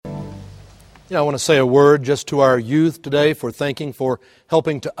I want to say a word just to our youth today for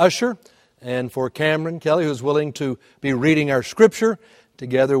helping to usher, and for Cameron Kelly, who's willing to be reading our Scripture.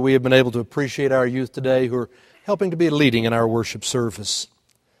 Together we have been able to appreciate our youth today who are helping to be leading in our worship service.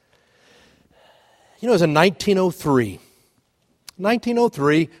 It was in 1903,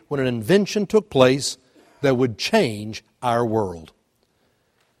 when an invention took place that would change our world.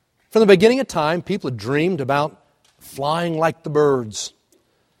 From the beginning of time, people had dreamed about flying like the birds.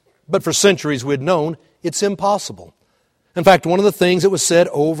 But for centuries we had known it's impossible. In fact, one of the things that was said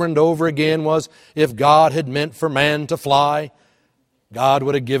over and over again was, if God had meant for man to fly, God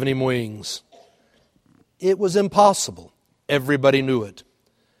would have given him wings. It was impossible. Everybody knew it.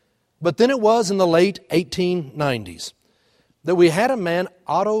 But then it was in the late 1890s that we had a man,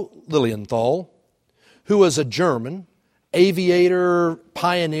 Otto Lilienthal, who was a German aviator,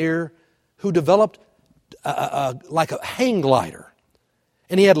 pioneer, who developed like a hang glider.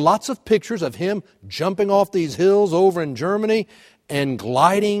 And he had lots of pictures of him jumping off these hills over in Germany and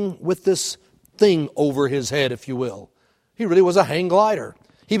gliding with this thing over his head, if you will. He really was a hang glider.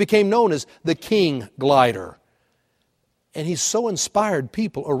 He became known as the King Glider. And he so inspired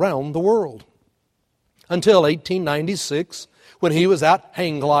people around the world. Until 1896, when he was out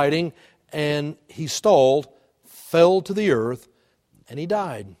hang gliding and he stalled, fell to the earth, and he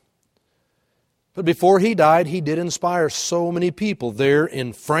died. But before he died, he did inspire so many people there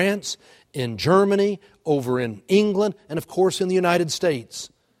in France, in Germany, over in England, and of course in the United States.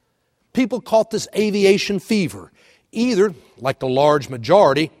 People caught this aviation fever. Either, like the large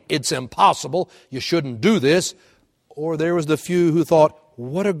majority, it's impossible, you shouldn't do this, or there was the few who thought,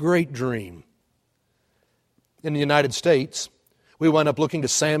 what a great dream. In the United States, we wound up looking to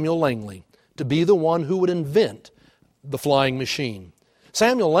Samuel Langley to be the one who would invent the flying machine.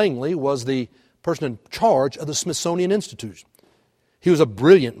 Samuel Langley was the person in charge of the Smithsonian Institute. He was a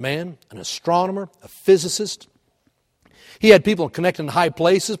brilliant man, an astronomer, a physicist. He had people connected in high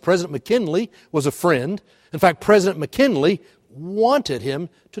places. President McKinley was a friend. In fact, President McKinley wanted him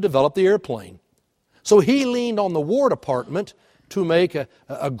to develop the airplane. So he leaned on the War Department to make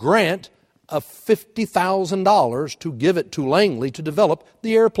a grant of $50,000 to give it to Langley to develop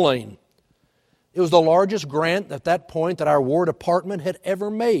the airplane. It was the largest grant at that point that our War Department had ever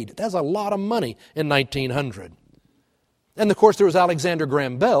made. That's a lot of money in 1900. And of course there was Alexander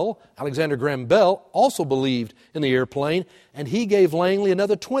Graham Bell. Alexander Graham Bell also believed in the airplane, and he gave Langley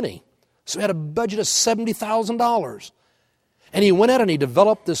another $20,000. So he had a budget of $70,000. And he went out and he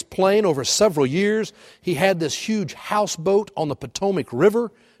developed this plane over several years. He had this huge houseboat on the Potomac River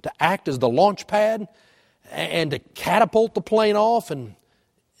to act as the launch pad and to catapult the plane off. And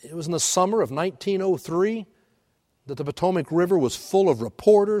it was in the summer of 1903 that the Potomac River was full of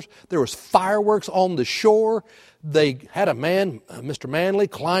reporters. There was fireworks on the shore. They had a man, Mr. Manley,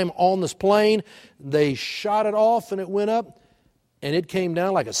 climb on this plane. They shot it off and it went up, and it came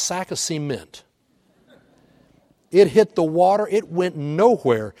down like a sack of cement. It hit the water. It went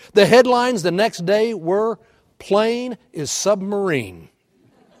nowhere. The headlines the next day were, "Plane is submarine."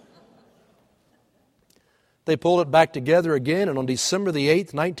 They pulled it back together again, and on December the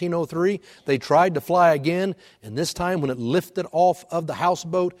 8th, 1903, they tried to fly again, and this time when it lifted off of the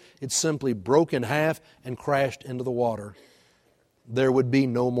houseboat, it simply broke in half and crashed into the water. There would be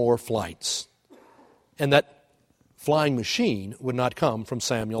no more flights. And that flying machine would not come from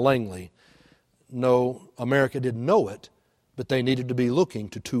Samuel Langley. No, America didn't know it, but they needed to be looking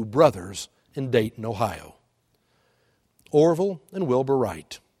to two brothers in Dayton, Ohio. Orville and Wilbur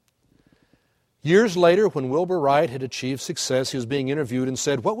Wright. Years later, when Wilbur Wright had achieved success, he was being interviewed and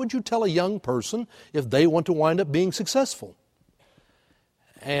said, "What would you tell a young person if they want to wind up being successful?"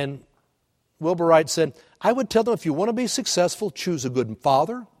 And Wilbur Wright said, "I would tell them, if you want to be successful, choose a good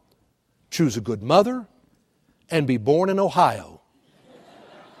father, choose a good mother, and be born in Ohio."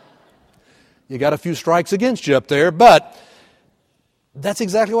 You got a few strikes against you up there, but that's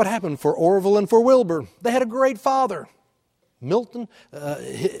exactly what happened for Orville and for Wilbur. They had a great father. Milton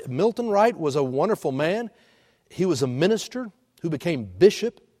Wright was a wonderful man. He was a minister who became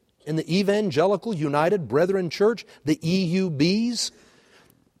bishop in the Evangelical United Brethren Church, the EUBs.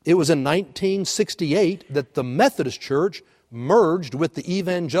 It was in 1968 that the Methodist Church merged with the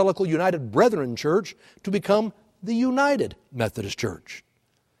Evangelical United Brethren Church to become the United Methodist Church.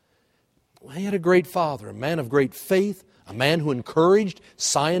 Well, he had a great father, a man of great faith, a man who encouraged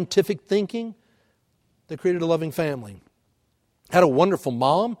scientific thinking. They created a loving family. Had a wonderful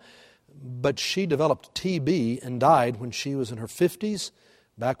mom, but she developed TB and died when she was in her 50s,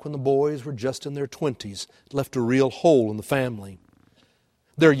 back when the boys were just in their 20s. It left a real hole in the family.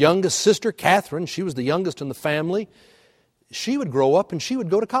 Their youngest sister, Catherine, she was the youngest in the family. She would grow up and she would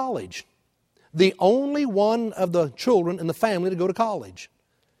go to college. the only one of the children in the family to go to college,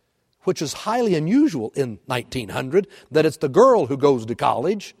 which is highly unusual in 1900, that it's the girl who goes to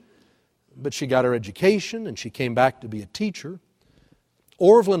college. But she got her education and she came back to be a teacher.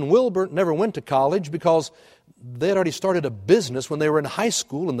 Orville and Wilbur never went to college because they had already started a business when they were in high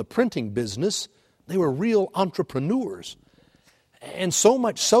school in the printing business. They were real entrepreneurs. And so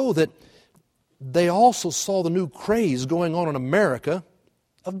much so that they also saw the new craze going on in America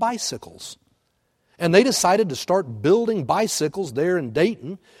of bicycles. And they decided to start building bicycles there in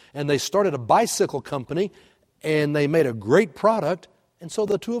Dayton. And they started a bicycle company and they made a great product. And so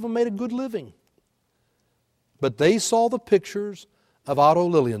the two of them made a good living. But they saw the pictures of Otto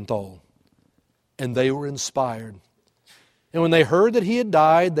Lilienthal, and they were inspired. And when they heard that he had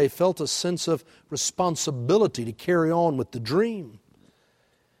died, they felt a sense of responsibility to carry on with the dream.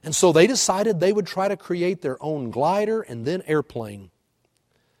 And so they decided they would try to create their own glider and then airplane.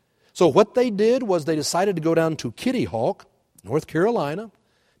 So what they did was they decided to go down to Kitty Hawk, North Carolina,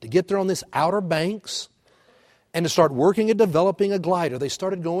 to get there on this Outer Banks, and to start working at developing a glider. They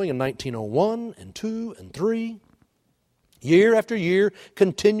started going in 1901 and 2 and 3, year after year,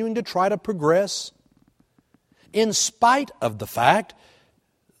 continuing to try to progress, in spite of the fact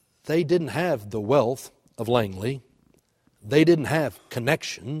they didn't have the wealth of Langley. They didn't have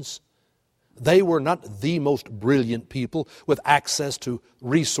connections. They were not the most brilliant people with access to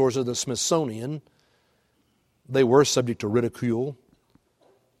resources of the Smithsonian. They were subject to ridicule.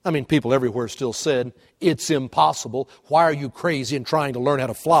 I mean, people everywhere still said, it's impossible. Why are you crazy and trying to learn how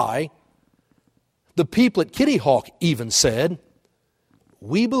to fly? The people at Kitty Hawk even said,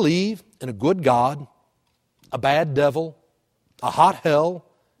 we believe in a good God, a bad devil, a hot hell,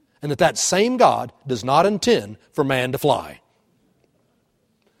 and that same God does not intend for man to fly.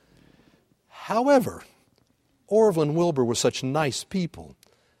 However, Orville and Wilbur were such nice people,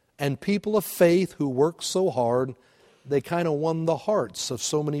 and people of faith who worked so hard, they kind of won the hearts of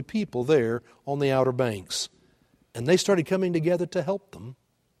so many people there on the Outer Banks. And they started coming together to help them.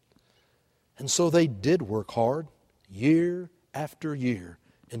 And so they did work hard, year after year,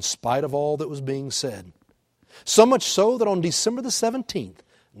 in spite of all that was being said. So much so that on December the 17th,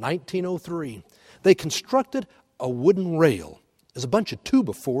 1903, they constructed a wooden rail. There's a bunch of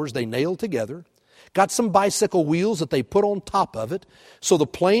 2x4s they nailed together, got some bicycle wheels that they put on top of it so the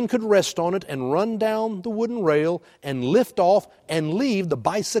plane could rest on it and run down the wooden rail and lift off and leave the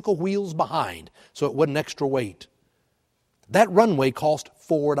bicycle wheels behind so it wasn't extra weight. That runway cost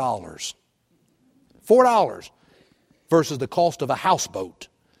 $4. $4 versus the cost of a houseboat.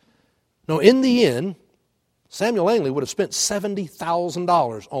 Now, in the end, Samuel Langley would have spent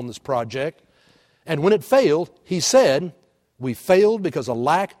 $70,000 on this project. And when it failed, he said, we failed because of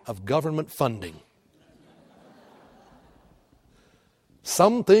lack of government funding.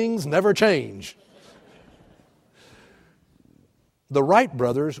 Some things never change. The Wright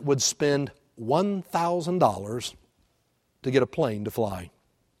brothers would spend $1,000 to get a plane to fly.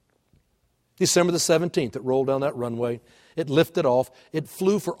 December the 17th, it rolled down that runway. It lifted off. It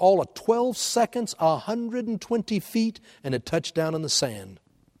flew for all of 12 seconds, 120 feet, and it touched down in the sand.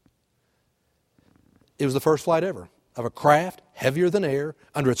 It was the first flight ever of a craft heavier than air,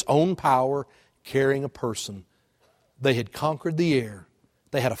 under its own power, carrying a person. They had conquered the air.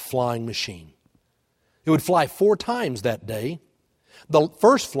 They had a flying machine. It would fly 4 times that day. The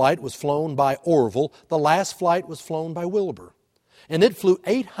first flight was flown by Orville. The last flight was flown by Wilbur. And it flew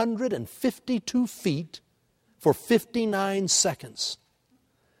 852 feet for 59 seconds.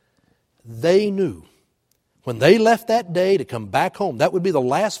 They knew when they left that day to come back home, that would be the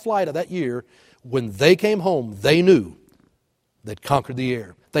last flight of that year. When they came home, they knew they'd conquered the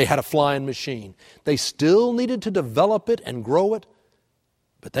air. They had a flying machine. They still needed to develop it and grow it,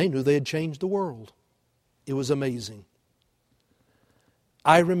 but they knew they had changed the world. It was amazing.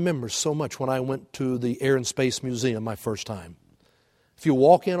 I remember so much when I went to the Air and Space Museum my first time. If you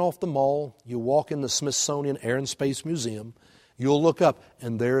walk in off the mall, you walk in the Smithsonian Air and Space Museum, you'll look up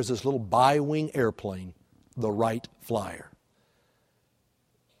and there's this little bi-wing airplane, the Wright Flyer.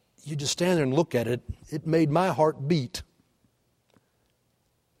 You just stand there and look at it. It made my heart beat.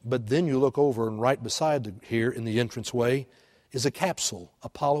 But then you look over and right beside here in the entranceway is a capsule,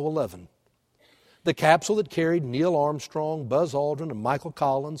 Apollo 11. The capsule that carried Neil Armstrong, Buzz Aldrin, and Michael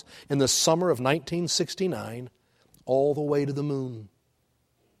Collins in the summer of 1969 all the way to the moon.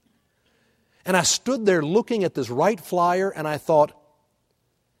 And I stood there looking at this Wright Flyer and I thought,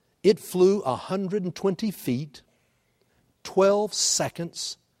 it flew 120 feet, 12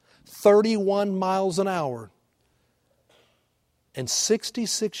 seconds, 31 miles an hour. And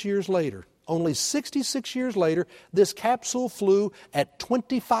 66 years later, only 66 years later, this capsule flew at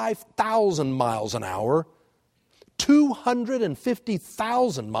 25,000 miles an hour,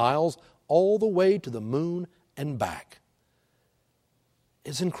 250,000 miles all the way to the moon and back.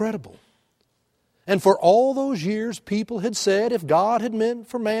 It's incredible. And for all those years, people had said if God had meant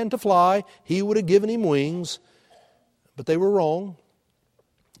for man to fly, He would have given him wings. But they were wrong.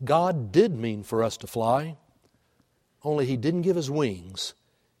 God did mean for us to fly, only He didn't give us wings.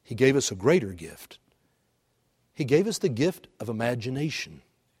 He gave us a greater gift. He gave us the gift of imagination,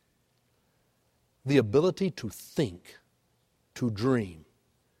 the ability to think, to dream,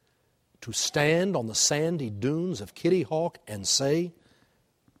 to stand on the sandy dunes of Kitty Hawk and say,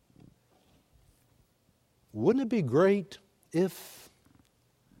 wouldn't it be great if...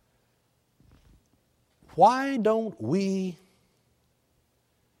 Why don't we...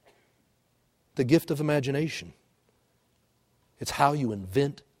 The gift of imagination. It's how you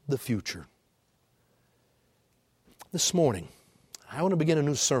invent the future. This morning, I want to begin a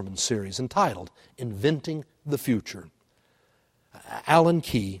new sermon series entitled Inventing the Future. Alan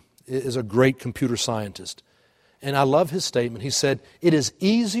Key is a great computer scientist, and I love his statement. He said, "It is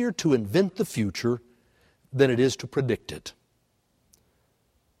easier to invent the future than it is to predict it."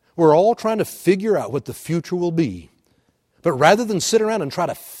 We're all trying to figure out what the future will be. But rather than sit around and try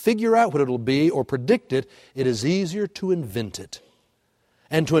to figure out what it'll be or predict it, it is easier to invent it.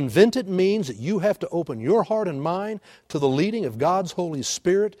 And to invent it means that you have to open your heart and mind to the leading of God's Holy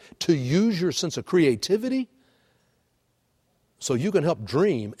Spirit, to use your sense of creativity so you can help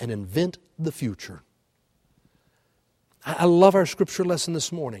dream and invent the future. I love our scripture lesson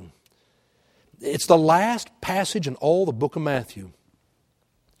this morning. It's the last passage in all the book of Matthew.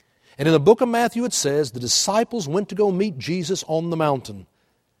 And in the book of Matthew it says the disciples went to go meet Jesus on the mountain,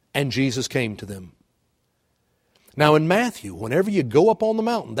 and Jesus came to them. Now in Matthew, whenever you go up on the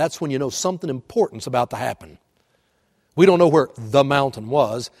mountain, that's when you know something important's about to happen. We don't know where the mountain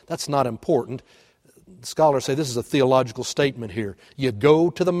was. That's not important. Scholars say this is a theological statement here. You go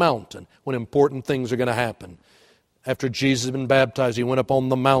to the mountain when important things are going to happen. After Jesus had been baptized, He went up on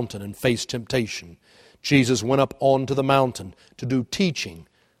the mountain and faced temptation. Jesus went up onto the mountain to do teaching,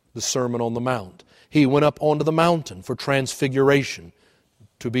 the Sermon on the Mount. He went up onto the mountain for transfiguration,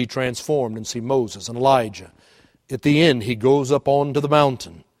 to be transformed and see Moses and Elijah. At the end, He goes up onto the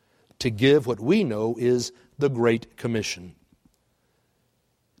mountain to give what we know is the Great Commission.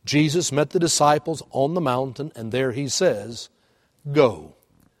 Jesus met the disciples on the mountain, and there He says, "Go,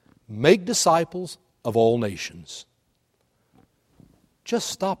 make disciples of all nations." Just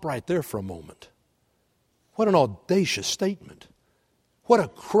stop right there for a moment. What an audacious statement. What a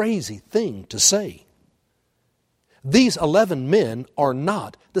crazy thing to say. These 11 men are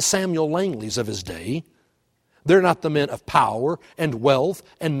not the Samuel Langleys of his day. They're not the men of power and wealth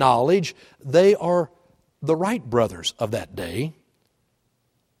and knowledge. They are the Wright brothers of that day.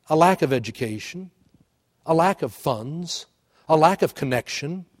 A lack of education, a lack of funds, a lack of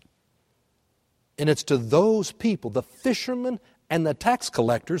connection. And it's to those people, the fishermen and the tax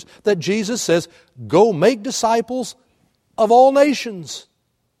collectors, that Jesus says, "Go make disciples of all nations."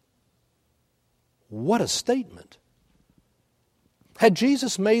 What a statement. Had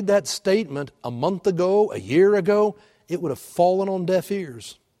Jesus made that statement a month ago, a year ago, it would have fallen on deaf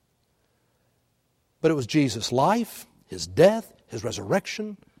ears. But it was Jesus' life, His death, His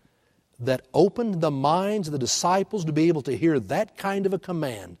resurrection, that opened the minds of the disciples to be able to hear that kind of a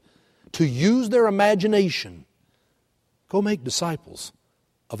command, to use their imagination. Go make disciples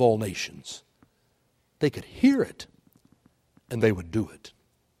of all nations. They could hear it, and they would do it.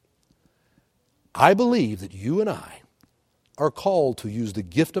 I believe that you and I are called to use the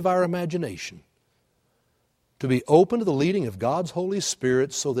gift of our imagination to be open to the leading of God's Holy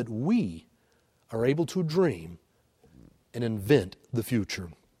Spirit so that we are able to dream and invent the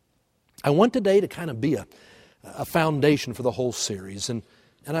future. I want today to kind of be a foundation for the whole series, and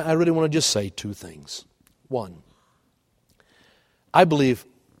I really want to just say two things. One, I believe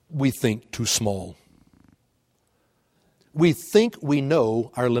we think too small. We think we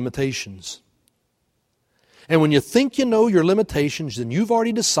know our limitations. And when you think you know your limitations, then you've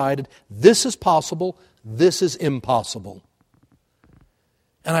already decided this is possible, this is impossible.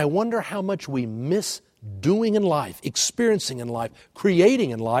 And I wonder how much we miss doing in life, experiencing in life, creating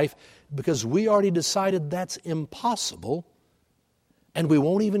in life, because we already decided that's impossible, and we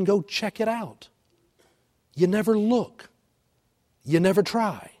won't even go check it out. You never look. You never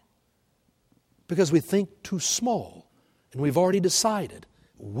try. Because we think too small, and we've already decided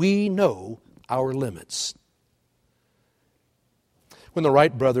we know our limits. When the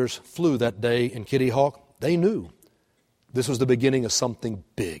Wright brothers flew that day in Kitty Hawk, they knew this was the beginning of something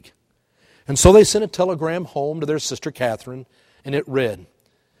big. And so they sent a telegram home to their sister Catherine, and it read,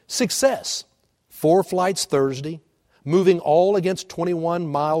 "Success, 4 flights Thursday, moving all against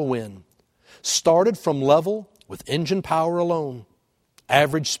 21-mile wind. Started from level with engine power alone.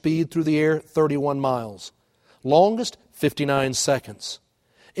 Average speed through the air, 31 miles. Longest, 59 seconds.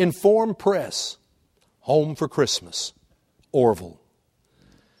 Inform press. Home for Christmas. Orville."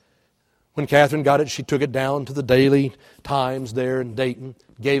 When Catherine got it, she took it down to the Daily Times there in Dayton,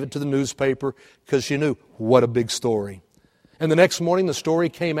 gave it to the newspaper because she knew what a big story. And the next morning the story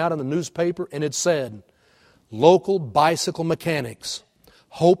came out in the newspaper and it said, "Local bicycle mechanics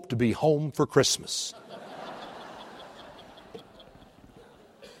hope to be home for Christmas."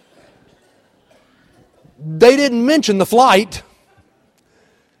 They didn't mention the flight.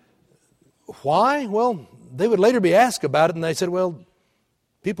 Why? Well, they would later be asked about it and they said, well,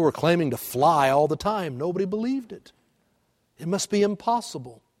 people were claiming to fly all the time. Nobody believed it. It must be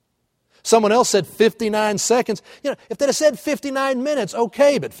impossible. Someone else said 59 seconds. If they'd have said 59 minutes,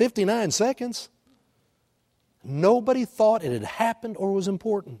 okay, but 59 seconds? Nobody thought it had happened or was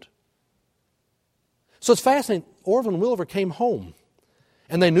important. So it's fascinating. Orville and Williver came home,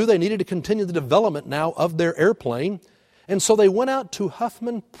 and they knew they needed to continue the development now of their airplane, and so they went out to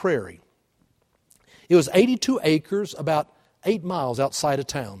Huffman Prairie. It was 82 acres, about 8 miles outside of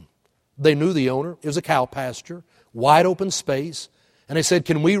town. They knew the owner. It was a cow pasture, wide open space. And they said,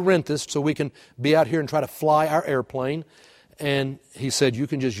 "Can we rent this so we can be out here and try to fly our airplane?" And he said, "You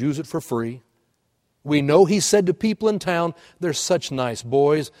can just use it for free." We know he said to people in town, "They're such nice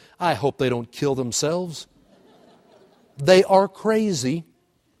boys. I hope they don't kill themselves. They are crazy."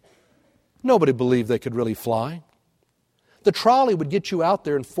 Nobody believed they could really fly. The trolley would get you out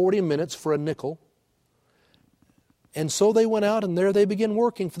there in 40 minutes for a nickel. And so they went out and there they began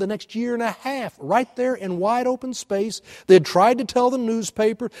working for the next year and a half, right there in wide open space. They had tried to tell the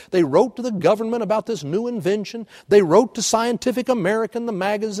newspaper. They wrote to the government about this new invention. They wrote to Scientific American, the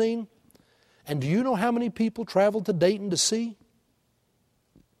magazine. And do you know how many people traveled to Dayton to see?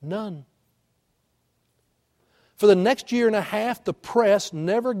 None. For the next year and a half, the press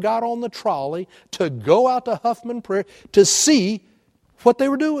never got on the trolley to go out to Huffman Prairie to see what they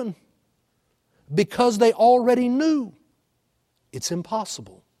were doing, because they already knew it's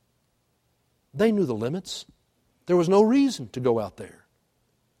impossible. They knew the limits. There was no reason to go out there.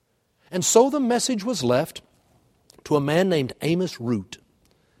 And so the message was left to a man named Amos Root.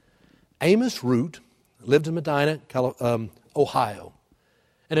 Amos Root lived in Medina, Ohio.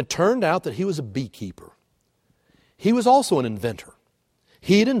 And it turned out that he was a beekeeper. He was also an inventor.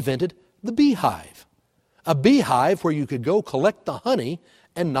 He had invented the beehive. A beehive where you could go collect the honey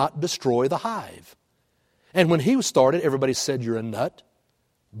and not destroy the hive. And when he started, everybody said, "You're a nut."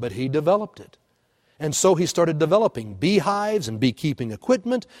 But he developed it. And so he started developing beehives and beekeeping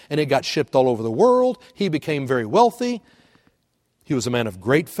equipment, and it got shipped all over the world. He became very wealthy. He was a man of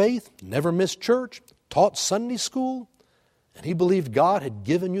great faith, never missed church, taught Sunday school, and he believed God had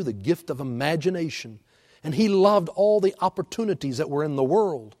given you the gift of imagination. And he loved all the opportunities that were in the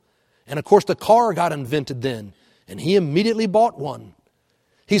world. And of course the car got invented then, and he immediately bought one.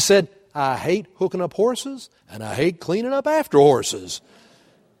 He said, "I hate hooking up horses, and I hate cleaning up after horses."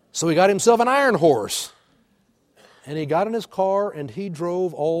 So he got himself an iron horse. And he got in his car and he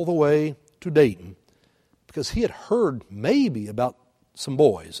drove all the way to Dayton because he had heard maybe about some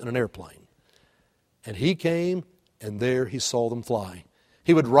boys in an airplane. And he came, and there he saw them fly.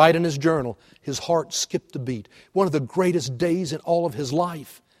 He would write in his journal, his heart skipped a beat. One of the greatest days in all of his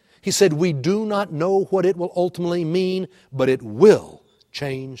life. He said, "We do not know what it will ultimately mean, but it will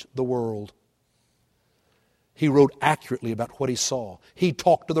change the world." He wrote accurately about what he saw. He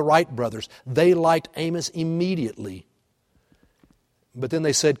talked to the Wright brothers. They liked Amos immediately. But then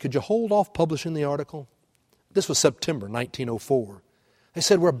they said, "Could you hold off publishing the article?" This was September 1904. They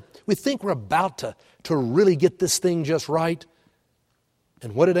said, we think we're about to really get this thing just right.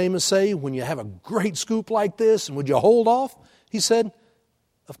 And what did Amos say? "When you have a great scoop like this, and would you hold off?" He said,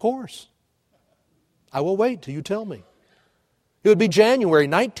 "Of course. I will wait till you tell me." It would be January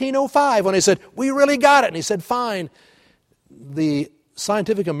 1905 when they said, "We really got it." And he said, "Fine." The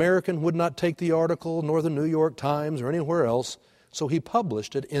Scientific American would not take the article, nor the New York Times or anywhere else. So he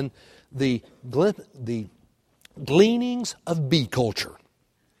published it in the Gleanings of Bee Culture.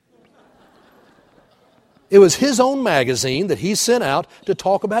 It was his own magazine that he sent out to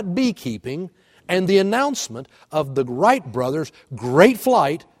talk about beekeeping, and the announcement of the Wright brothers' great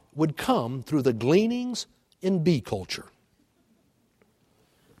flight would come through the Gleanings in Bee Culture.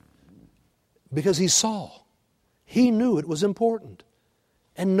 Because he saw. He knew it was important.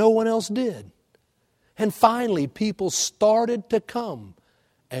 And no one else did. And finally, people started to come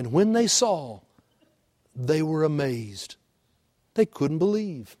And when they saw, they were amazed. They couldn't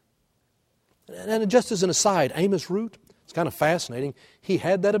believe. And just as an aside, Amos Root, it's kind of fascinating. He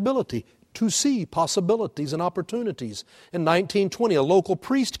had that ability to see possibilities and opportunities. In 1920, a local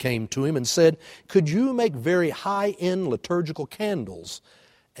priest came to him and said, "Could you make very high-end liturgical candles?"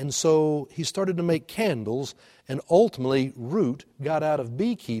 And so he started to make candles, and ultimately Root got out of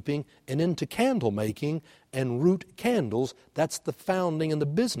beekeeping and into candle making, and Root Candles, that's the founding and the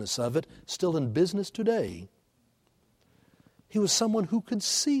business of it, still in business today. He was someone who could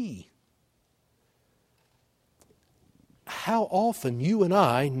see. How often you and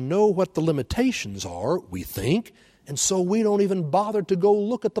I know what the limitations are, we think, and so we don't even bother to go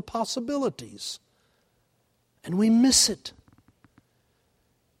look at the possibilities. And we miss it.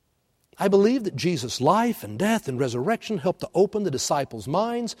 I believe that Jesus' life and death and resurrection helped to open the disciples'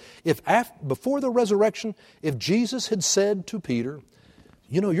 minds. Before the resurrection, if Jesus had said to Peter,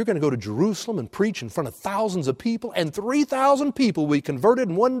 "You know, you're going to go to Jerusalem and preach in front of thousands of people, and 3,000 people will be converted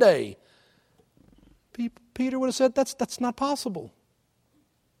in one day," Peter would have said, that's not possible.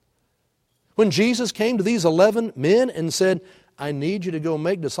 When Jesus came to these 11 men and said, "I need you to go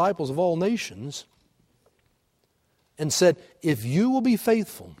make disciples of all nations," and said, "If you will be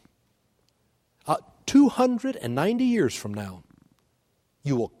faithful, 290 years from now,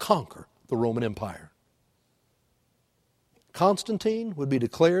 you will conquer the Roman Empire." Constantine would be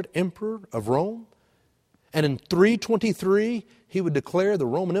declared emperor of Rome, and in 323 he would declare the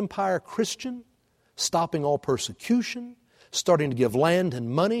Roman Empire Christian, stopping all persecution, starting to give land and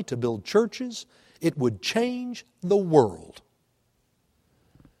money to build churches. It would change the world.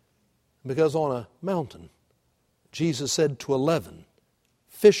 Because on a mountain, Jesus said to 11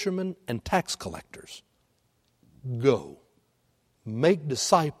 fishermen and tax collectors, "Go, make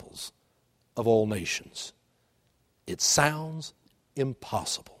disciples of all nations." It sounds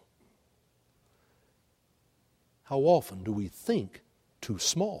impossible. How often do we think too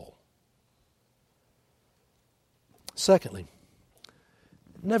small? Secondly,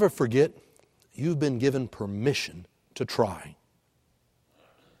 never forget you've been given permission to try.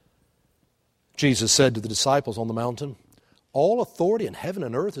 Jesus said to the disciples on the mountain, "All authority in heaven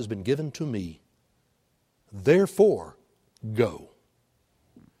and earth has been given to me. Therefore, go."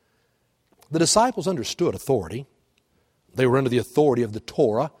 The disciples understood authority. They were under the authority of the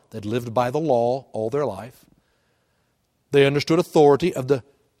Torah. They'd lived by the law all their life. They understood authority of the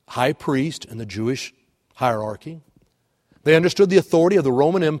high priest and the Jewish hierarchy. They understood the authority of the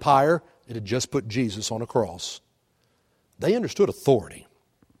Roman Empire. It had just put Jesus on a cross. They understood authority.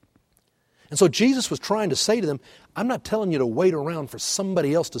 And so Jesus was trying to say to them, I'm not telling you to wait around for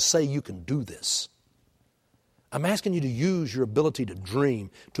somebody else to say you can do this. I'm asking you to use your ability to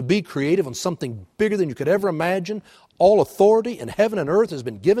dream, to be creative on something bigger than you could ever imagine. All authority in heaven and earth has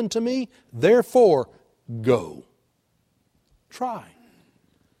been given to me. Therefore, go. Try.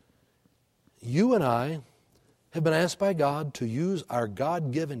 You and I have been asked by God to use our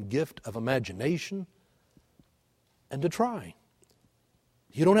God-given gift of imagination and to try.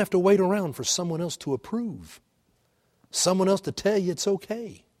 You don't have to wait around for someone else to approve, someone else to tell you it's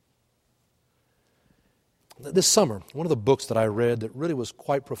okay. This summer, one of the books that I read that really was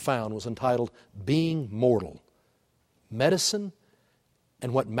quite profound was entitled Being Mortal, Medicine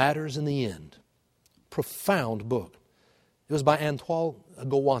and What Matters in the End. Profound book. It was by Antoine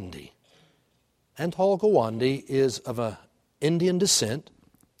Gawande. Antoine Gawande is of an Indian descent.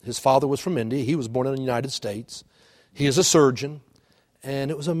 His father was from India. He was born in the United States. He is a surgeon,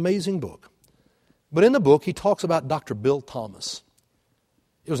 and it was an amazing book. But in the book, he talks about Dr. Bill Thomas.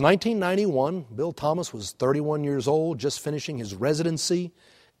 It was 1991. Bill Thomas was 31 years old, just finishing his residency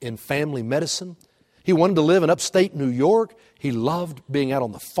in family medicine. He wanted to live in upstate New York. He loved being out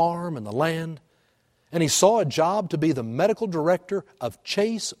on the farm and the land. And he saw a job to be the medical director of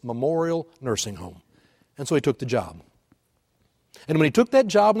Chase Memorial Nursing Home. And so he took the job. And when he took that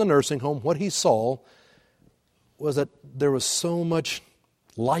job in the nursing home, what he saw was that there was so much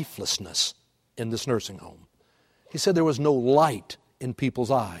lifelessness in this nursing home. He said there was no light in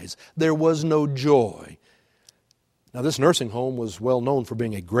people's eyes. There was no joy. Now, this nursing home was well known for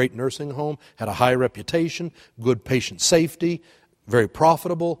being a great nursing home, had a high reputation, good patient safety, very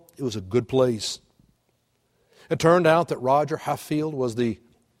profitable. It was a good place. It turned out that Roger Haffield was the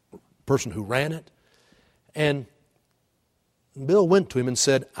person who ran it. And Bill went to him and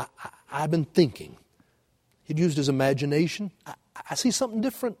said, I've been thinking. He'd used his imagination. I see something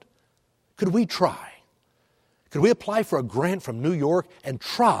different. Could we try? Could we apply for a grant from New York and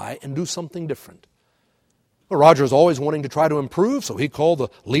try and do something different? Well, Roger was always wanting to try to improve, so he called the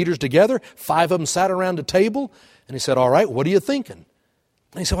leaders together. 5 of them sat around a table, and he said, all right, what are you thinking?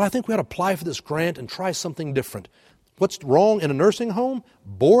 And he said, well, I think we ought to apply for this grant and try something different. What's wrong in a nursing home?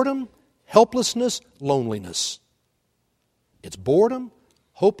 Boredom, helplessness, loneliness. It's boredom,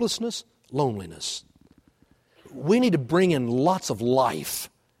 hopelessness, loneliness. We need to bring in lots of life,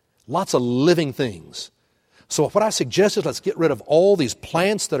 lots of living things. So what I suggest is let's get rid of all these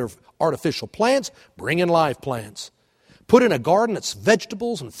plants that are artificial plants, bring in live plants. Put in a garden that's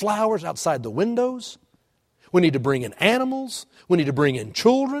vegetables and flowers outside the windows. We need to bring in animals. We need to bring in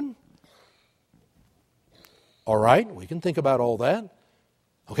children. All right, we can think about all that.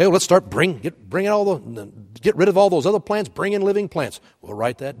 Okay, well, let's start get rid of all those other plants, bring in living plants. We'll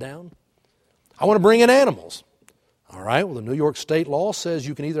write that down. I want to bring in animals. All right, well, the New York state law says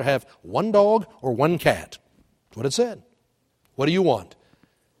you can either have one dog or one cat. That's what it said. What do you want?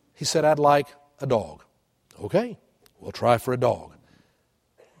 He said, I'd like a dog. Okay, we'll try for a dog.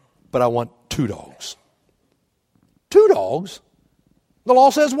 But I want 2 dogs. 2 dogs? The law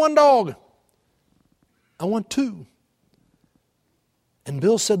says 1 dog. I want 2. And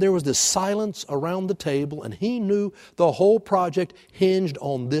Bill said there was this silence around the table, and he knew the whole project hinged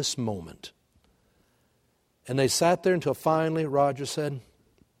on this moment. And they sat there until finally Roger said,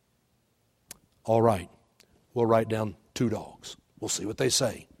 all right, we'll write down 2 dogs. We'll see what they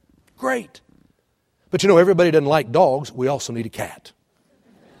say. Great. But everybody doesn't like dogs. We also need a cat.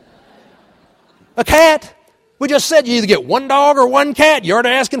 A cat? We just said you either get 1 dog or 1 cat. You're already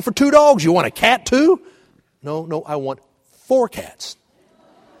asking for 2 dogs. You want a cat too? No, I want 4 cats.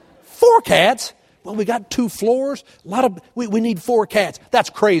 4 cats? Well, we got 2 floors. We need 4 cats.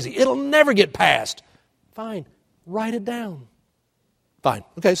 That's crazy. It'll never get passed. Fine. Write it down. Fine.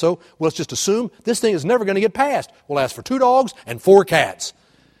 Okay, so let's just assume this thing is never going to get passed. We'll ask for 2 dogs and 4 cats.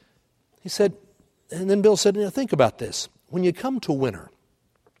 He said, and then Bill said, think about this. When you come to winter,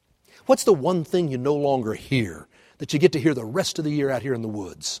 what's the one thing you no longer hear that you get to hear the rest of the year out here in the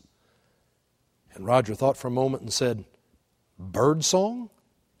woods? And Roger thought for a moment and said, bird song?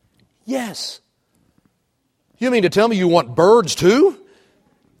 Yes. You mean to tell me you want birds too?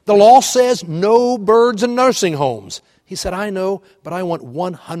 The law says no birds in nursing homes. He said, I know, but I want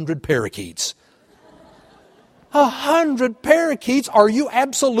 100 parakeets. 100 parakeets? Are you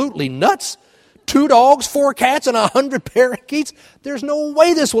absolutely nuts? 2 dogs, 4 cats, and 100 parakeets? There's no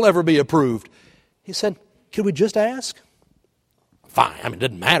way this will ever be approved. He said, could we just ask? Fine. It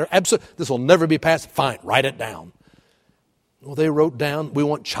doesn't matter. This will never be passed. Fine. Write it down. Well, they wrote down, we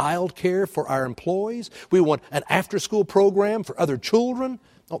want child care for our employees. We want an after-school program for other children.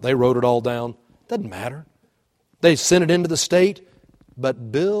 Oh, they wrote it all down. Doesn't matter. They sent it into the state.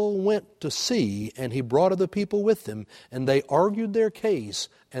 But Bill went to see, and he brought other people with him, and they argued their case,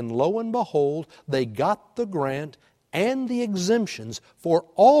 and lo and behold, they got the grant and the exemptions for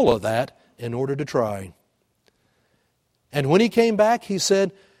all of that in order to try. And when he came back, he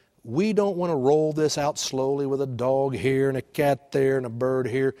said, we don't want to roll this out slowly with a dog here and a cat there and a bird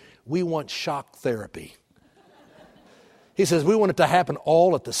here. We want shock therapy. He says, we want it to happen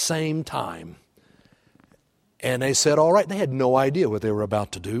all at the same time. And they said, all right. They had no idea what they were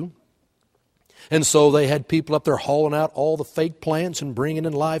about to do. And so they had people up there hauling out all the fake plants and bringing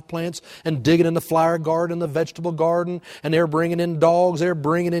in live plants and digging in the flower garden, the vegetable garden, and they were bringing in dogs, they were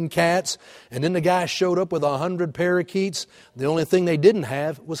bringing in cats. And then the guy showed up with 100 parakeets. The only thing they didn't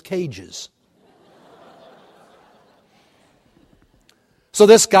have was cages. So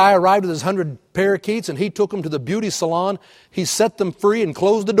this guy arrived with his 100 parakeets, and he took them to the beauty salon. He set them free and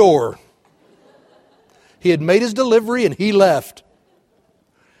closed the door. He had made his delivery and he left.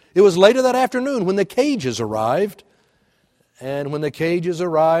 It was later that afternoon when the cages arrived. And when the cages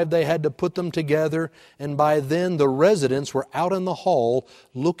arrived, they had to put them together. And by then, the residents were out in the hall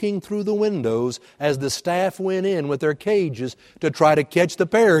looking through the windows as the staff went in with their cages to try to catch the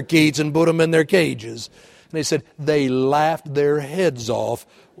parakeets and put them in their cages. And they said they laughed their heads off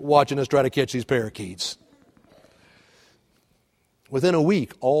watching us try to catch these parakeets. Within a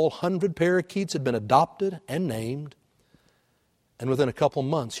week, all 100 parakeets had been adopted and named. And within a couple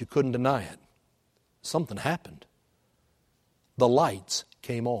months, you couldn't deny it. Something happened. The lights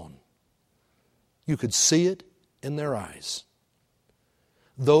came on. You could see it in their eyes.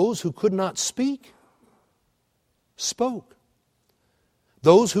 Those who could not speak, spoke.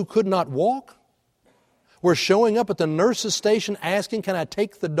 Those who could not walk were showing up at the nurse's station asking, can I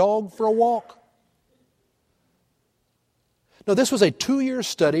take the dog for a walk? Now, this was a 2-year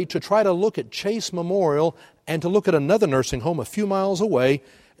study to try to look at Chase Memorial and to look at another nursing home a few miles away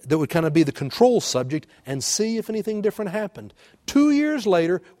that would kind of be the control subject and see if anything different happened. 2 years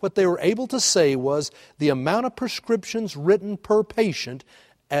later, what they were able to say was the amount of prescriptions written per patient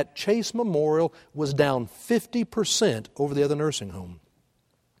at Chase Memorial was down 50% over the other nursing home.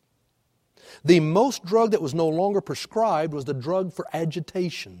 The most drug that was no longer prescribed was the drug for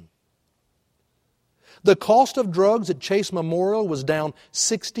agitation. The cost of drugs at Chase Memorial was down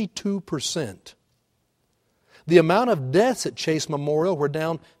 62%. The amount of deaths at Chase Memorial were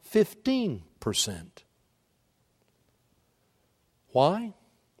down 15%. Why?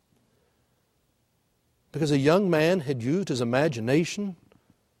 Because a young man had used his imagination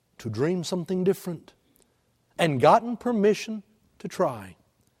to dream something different and gotten permission to try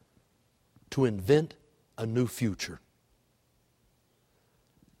to invent a new future.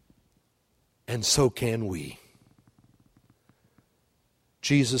 And so can we.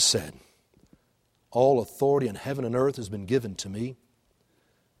 Jesus said, "All authority in heaven and earth has been given to me.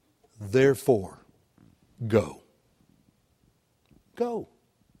 Therefore, go." Go.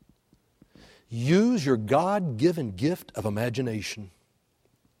 Use your God-given gift of imagination.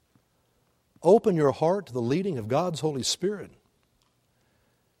 Open your heart to the leading of God's Holy Spirit.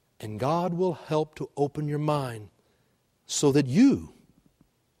 And God will help to open your mind so that you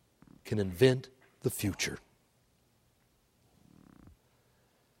can invent the future.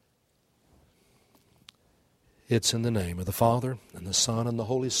 It's in the name of the Father, and the Son, and the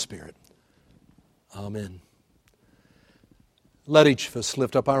Holy Spirit. Amen. Let each of us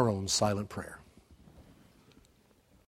lift up our own silent prayer.